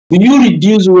Do you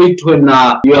reduce weight when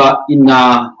you are in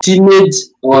a teenage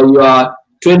or you are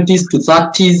 20s to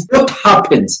 30s? What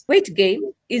happens? Weight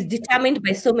gain is determined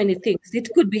by so many things. It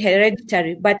could be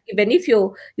hereditary, but even if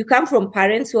you come from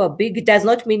parents who are big, it does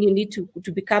not mean you need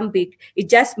to become big. It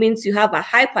just means you have a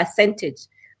high percentage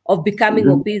of becoming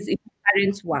obese if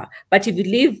parents were. But if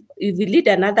you lead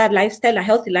another lifestyle, a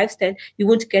healthy lifestyle, you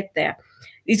won't get there.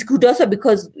 It could also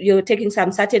because you're taking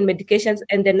some certain medications,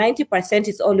 and the 90%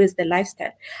 is always the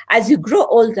lifestyle. As you grow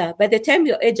older, by the time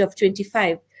you're age of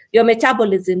 25, your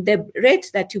metabolism, the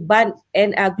rate that you burn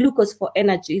glucose for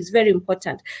energy is very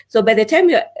important. So by the time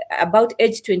you're about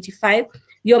age 25,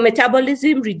 your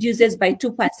metabolism reduces by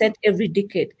 2% every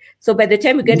decade. So by the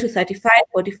time you get to 35,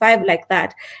 45, like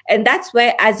that. And that's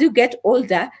where, as you get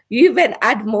older, you even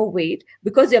add more weight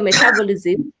because your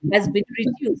metabolism has been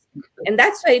reduced. And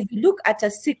that's why if you look at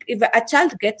if a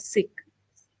child gets sick,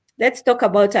 let's talk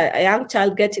about a young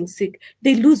child getting sick,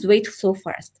 they lose weight so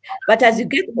fast. But as you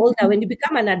get older, when you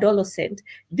become an adolescent,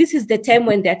 this is the time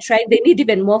when they need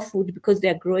even more food because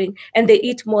they're growing and they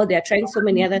eat more, they're trying so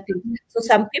many other things. So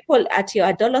some people at your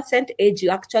adolescent age, you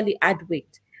actually add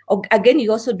weight. Again,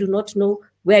 you also do not know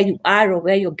where you are or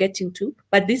where you're getting to.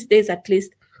 But these days, at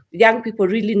least, young people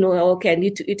really know, okay, I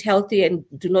need to eat healthy and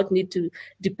do not need to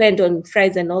depend on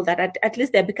fries and all that. At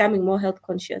least they're becoming more health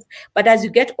conscious. But as you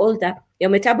get older, your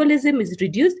metabolism is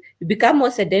reduced, you become more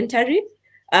sedentary.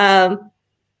 You're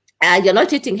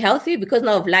not eating healthy because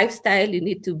now of lifestyle, you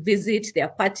need to visit, there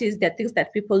are parties, there are things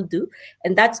that people do.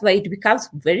 And that's why it becomes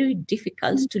very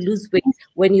difficult to lose weight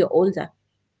when you're older.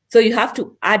 So you have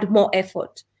to add more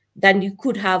effort than you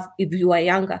could have if you were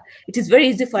younger. It is very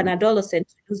easy for an adolescent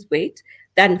to lose weight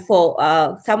than for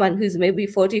someone who's maybe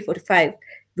 40, 45,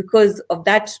 because of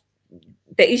that.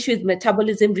 The issue is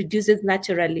metabolism reduces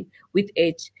naturally with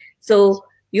age. So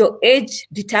your age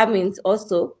determines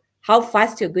also how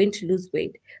fast you're going to lose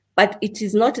weight. But it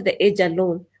is not the age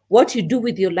alone. What you do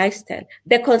with your lifestyle,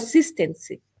 the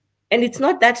consistency. And it's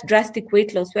not that drastic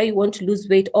weight loss where you want to lose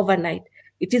weight overnight.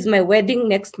 It is my wedding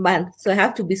next month, so I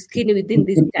have to be skinny within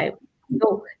this time.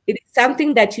 No, it is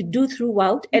something that you do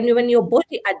throughout. And when your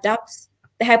body adapts,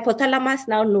 the hypothalamus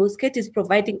now knows Kate is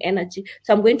providing energy,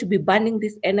 so I'm going to be burning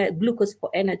this glucose for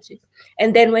energy.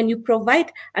 And then when you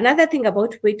provide, another thing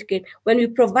about weight gain, when we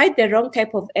provide the wrong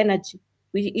type of energy,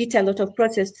 we eat a lot of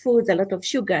processed foods, a lot of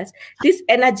sugars, this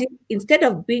energy, instead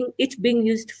of being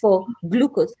used for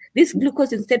glucose, this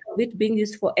glucose, instead of it being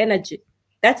used for energy,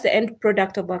 that's the end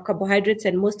product of our carbohydrates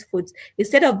and most foods.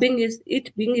 Instead of being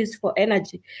used for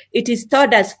energy, it is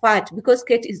stored as fat because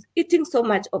Kate is eating so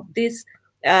much of this.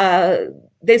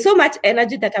 There's so much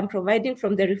energy that I'm providing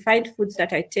from the refined foods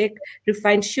that I take,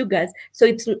 refined sugars. So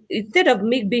it's instead of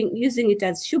me using it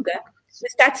as sugar, we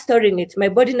start storing it. My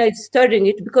body now is storing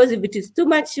it because if it is too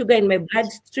much sugar in my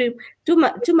bloodstream, too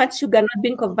much sugar not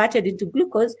being converted into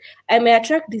glucose, I may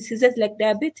attract diseases like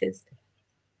diabetes.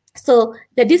 So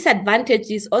the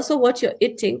disadvantage is also what you're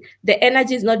eating. The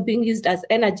energy is not being used as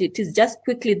energy. It is just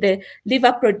quickly the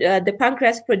the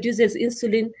pancreas produces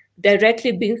insulin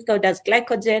directly being stored as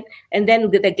glycogen. And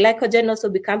then the glycogen also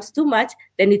becomes too much,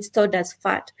 then it's stored as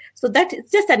fat. So that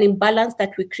it's just an imbalance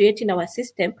that we create in our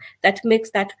system that makes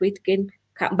that weight gain.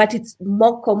 But it's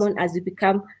more common as you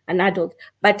become an adult.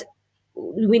 But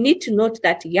we need to note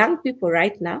that young people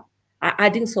right now are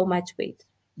adding so much weight.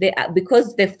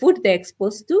 Because the food they're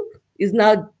exposed to is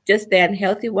now just the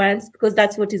unhealthy ones, because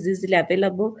that's what is easily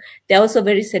available. They're also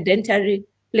very sedentary,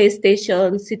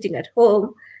 PlayStation, sitting at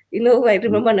home. You know, I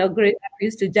remember when I was growing up, we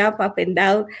used to jump up and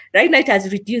down. Right now it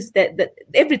has reduced,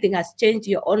 everything has changed.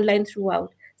 You're online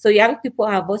throughout. So young people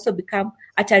have also become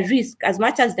at a risk, as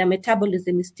much as their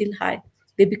metabolism is still high,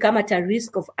 they become at a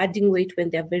risk of adding weight when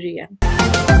they're very young.